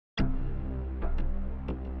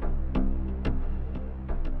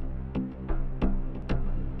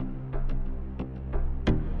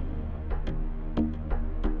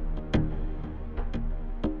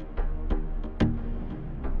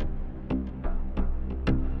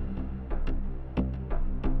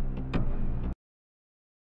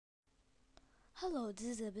Hello, this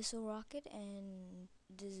is Abyssal Rocket and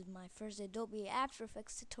this is my first Adobe After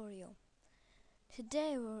Effects tutorial.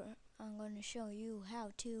 Today I'm going to show you how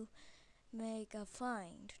to make a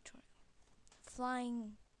flying tutorial.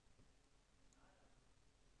 Flying,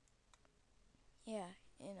 yeah,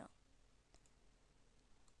 you know.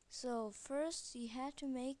 So first you have to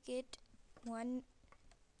make it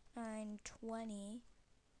 1920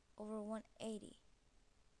 over 180.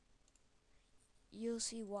 You'll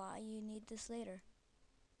see why you need this later.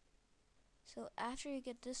 So after you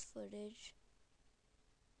get this footage,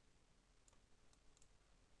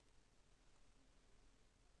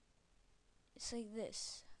 it's like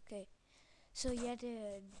this. Okay, so you have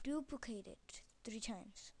to duplicate it 3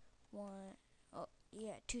 times.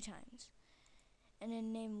 Yeah, 2 times. And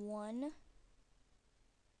then name one,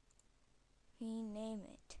 rename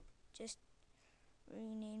it. Just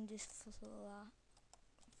rename this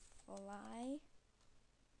fly.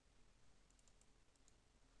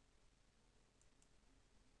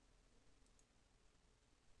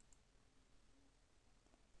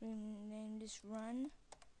 Rename this run.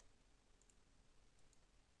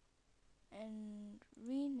 And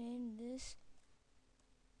rename this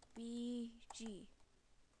BG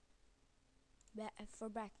for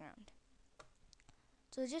background.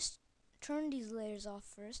 So just turn these layers off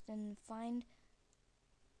first and find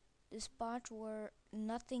the spot where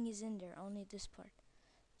nothing is in there, only this part.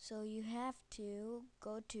 So you have to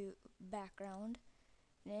go to background,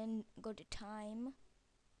 then go to time,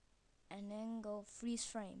 and then go freeze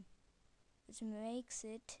frame, which makes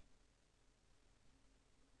it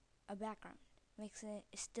a background, makes it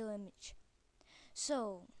a still image.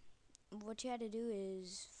 So what you have to do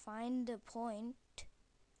is find the point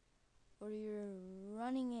where you're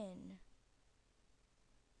running in.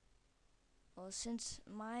 Well, since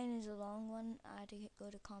mine is a long one, I had to go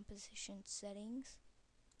to composition settings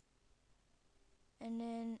and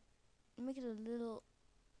then make it a little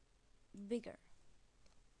bigger.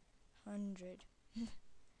 100. I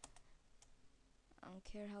don't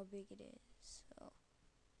care how big it is. So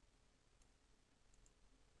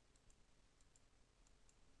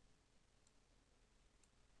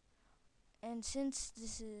and since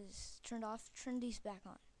this is turned off, turn these back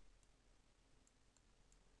on.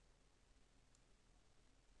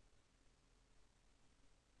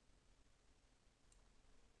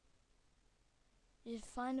 Just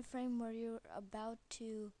find a frame where you're about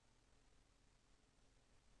to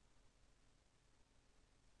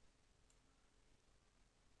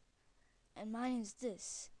and mine is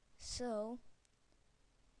this. So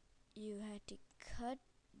you had to cut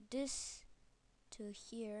this to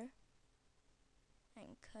here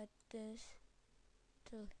and cut this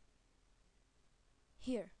to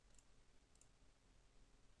here.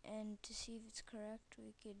 And to see if it's correct,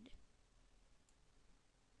 we could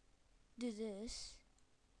do this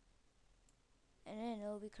and then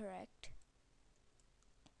it'll be correct.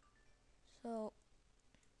 So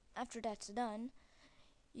after that's done,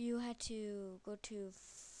 you had to go to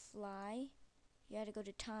fly, you had to go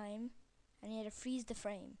to time, and you had to freeze the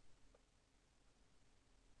frame.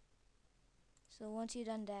 So once you've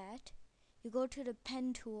done that, you go to the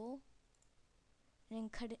pen tool and then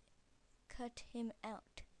cut him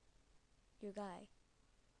out, your guy.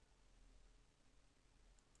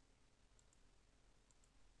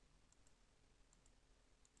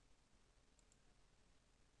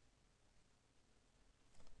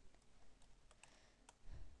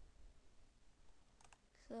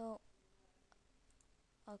 So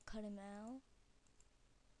I'll cut him out.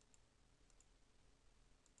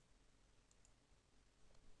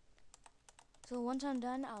 So once I'm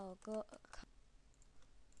done, I'll go.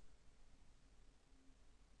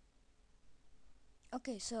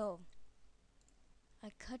 Okay, so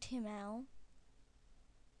I cut him out,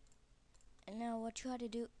 and now what you have to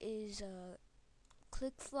do is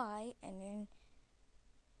click fly and then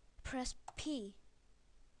press P,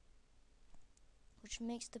 which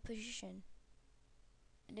makes the position.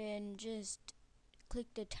 And then just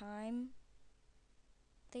click the time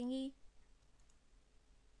thingy,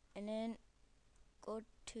 and then go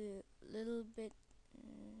to little bit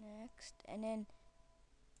next, and then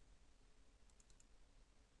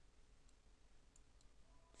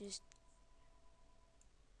just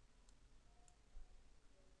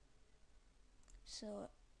so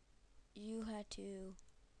you had to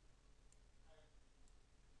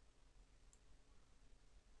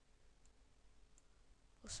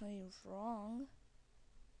something's wrong.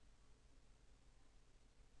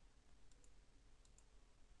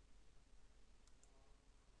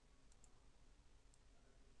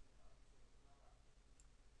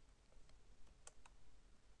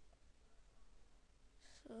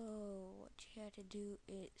 So what you had have to do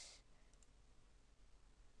is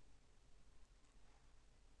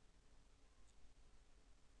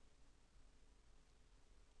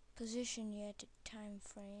position you at the time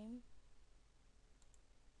frame.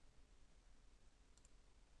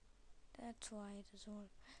 That's why it doesn't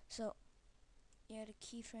work. So you have to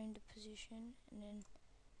keyframe the position, and then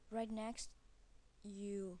right next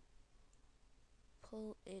you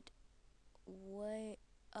pull it way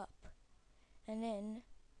up, and then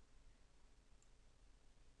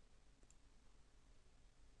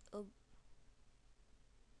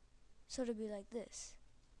so it'll be like this.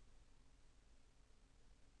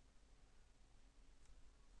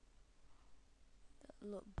 A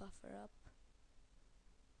little buffer up.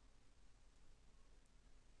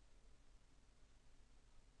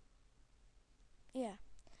 Yeah,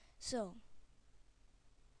 so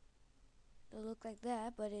it'll look like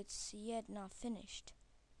that, but it's yet not finished.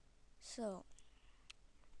 So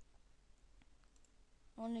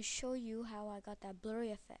I want to show you how I got that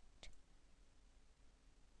blurry effect.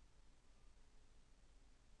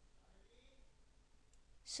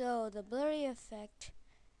 So the blurry effect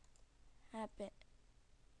happens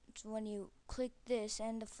when you click this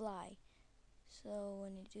and the fly. So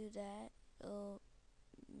when you do that,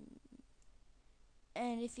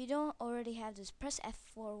 and if you don't already have this, press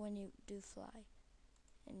F4 when you do fly,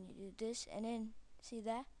 and you do this, and then see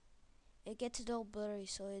that it gets all blurry,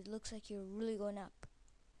 so it looks like you're really going up.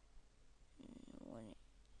 When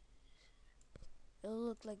it'll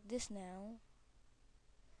look like this now,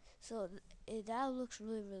 so that looks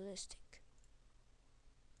really realistic.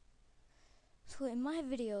 So in my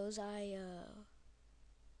videos, I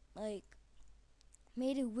like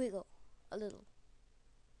made it wiggle a little.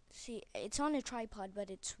 See, it's on a tripod, but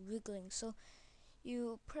it's wiggling. So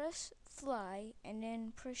you press fly and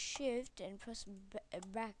then press shift and press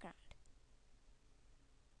background.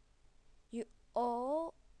 You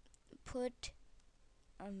all put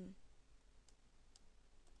I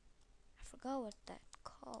forgot what that's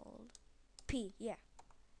called. P, yeah.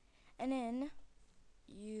 And then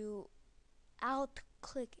you alt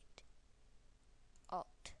click it.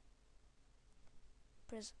 Alt.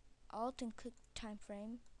 Press alt and click time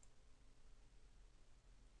frame.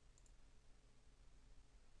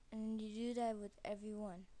 And you do that with every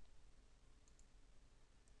one.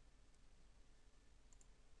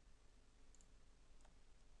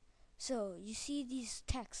 So you see these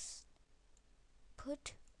texts.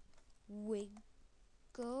 Put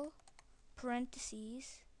wiggle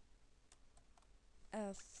parentheses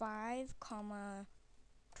 5,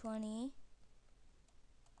 20,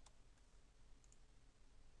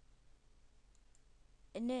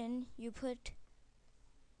 and then you put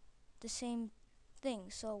the same thing.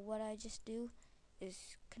 So what I just do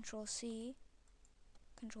is Control C,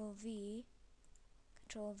 Control V,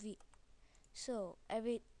 Control V. So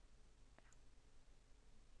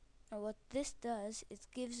what this does is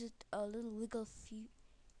gives it a little wiggle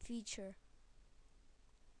feature.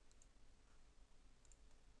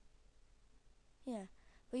 Yeah,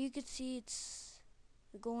 but you could see it's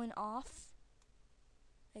going off,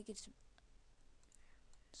 like it's.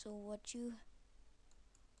 So what you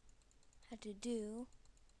had to do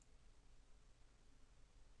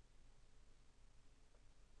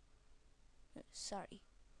sorry.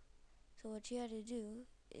 So what you had to do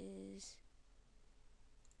is,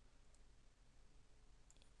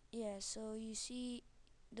 yeah, so you see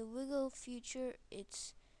the wiggle feature,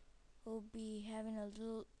 will be having a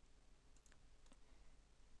little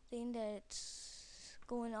thing that's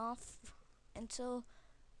going off, and so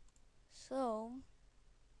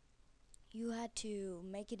you had to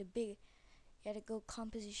make it you had to go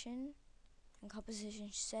composition and composition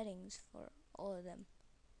settings for all of them.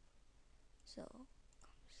 So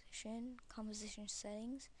composition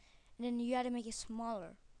settings, and then you had to make it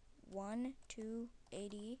smaller.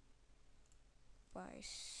 1280 by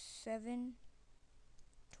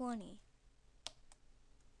 720,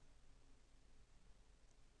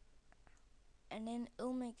 and then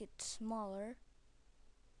it'll make it smaller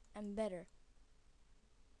and better.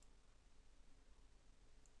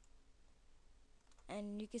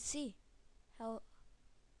 And you can see how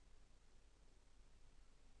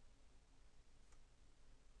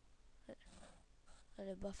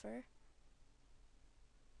the buffer.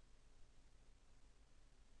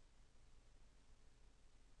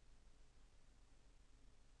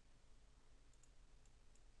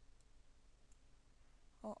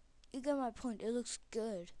 Oh, you get my point. It looks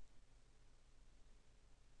good.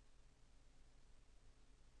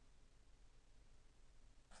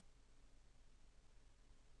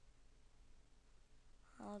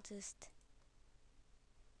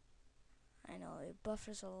 I know it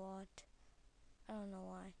buffers a lot. I don't know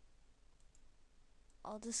why.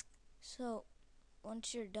 I'll just, so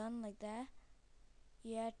once you're done like that,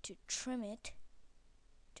 you have to trim it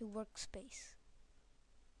to workspace.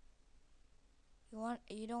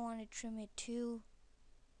 You don't want to trim it too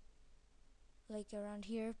like around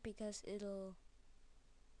here, because it'll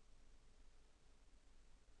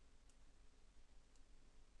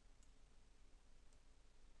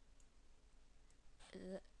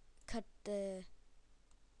cut the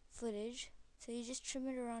footage. So you just trim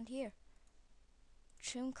it around here.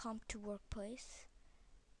 Trim comp to workplace,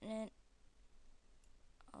 and then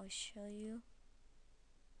I'll show you.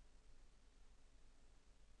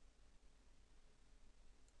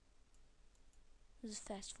 This is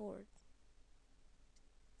fast forward.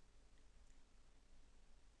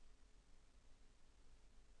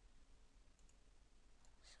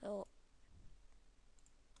 So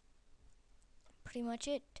pretty much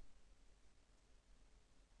it.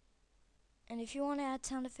 And if you want to add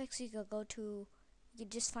sound effects, you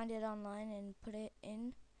could just find it online and put it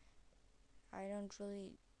in. I don't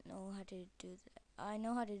really know how to do that. I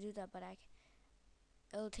know how to do that, but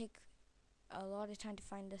it'll take a lot of time to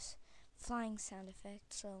find this flying sound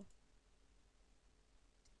effect. So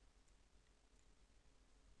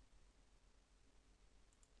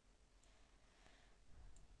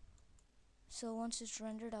once it's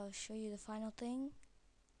rendered, I'll show you the final thing.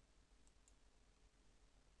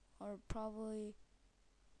 Or probably,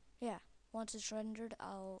 yeah, once it's rendered,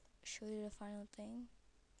 I'll show you the final thing.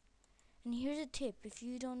 And here's a tip: if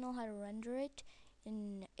you don't know how to render it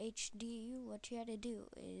in HD, what you have to do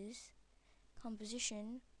is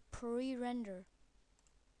composition, pre-render,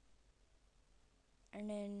 and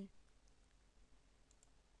then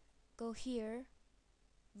go here,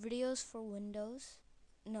 videos for Windows.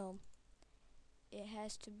 No, it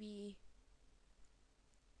has to be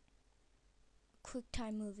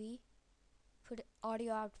QuickTime Movie. Put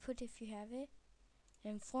audio output if you have it,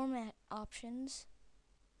 and format options.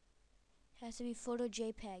 It has to be photo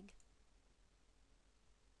JPEG.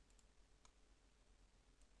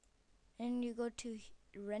 And you go to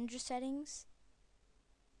render settings.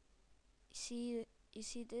 You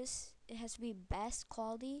see this? It has to be best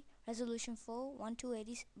quality, resolution full,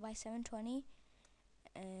 1280 by 720,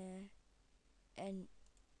 and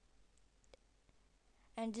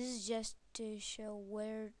this is just to show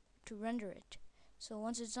where to render it. So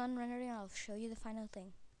once it's done rendering, I'll show you the final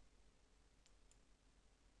thing.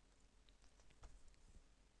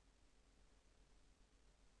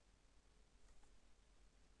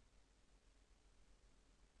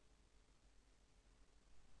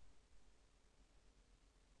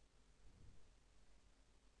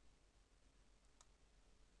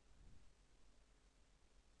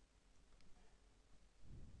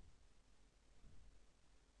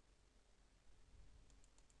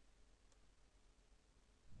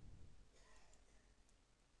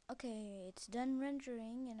 Okay, it's done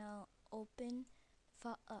rendering, and I'll open the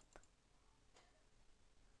file up.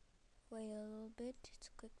 Wait a little bit, it's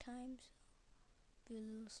quick time, so be a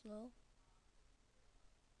little slow.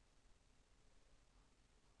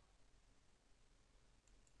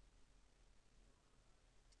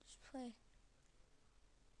 Just play.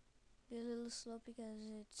 Be a little slow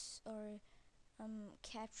because I'm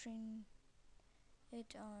capturing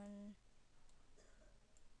it on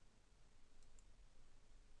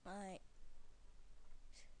my,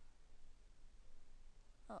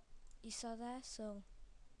 oh, you saw that? So,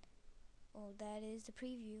 well, that is the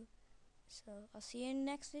preview. So I'll see you in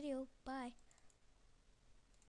the next video. Bye.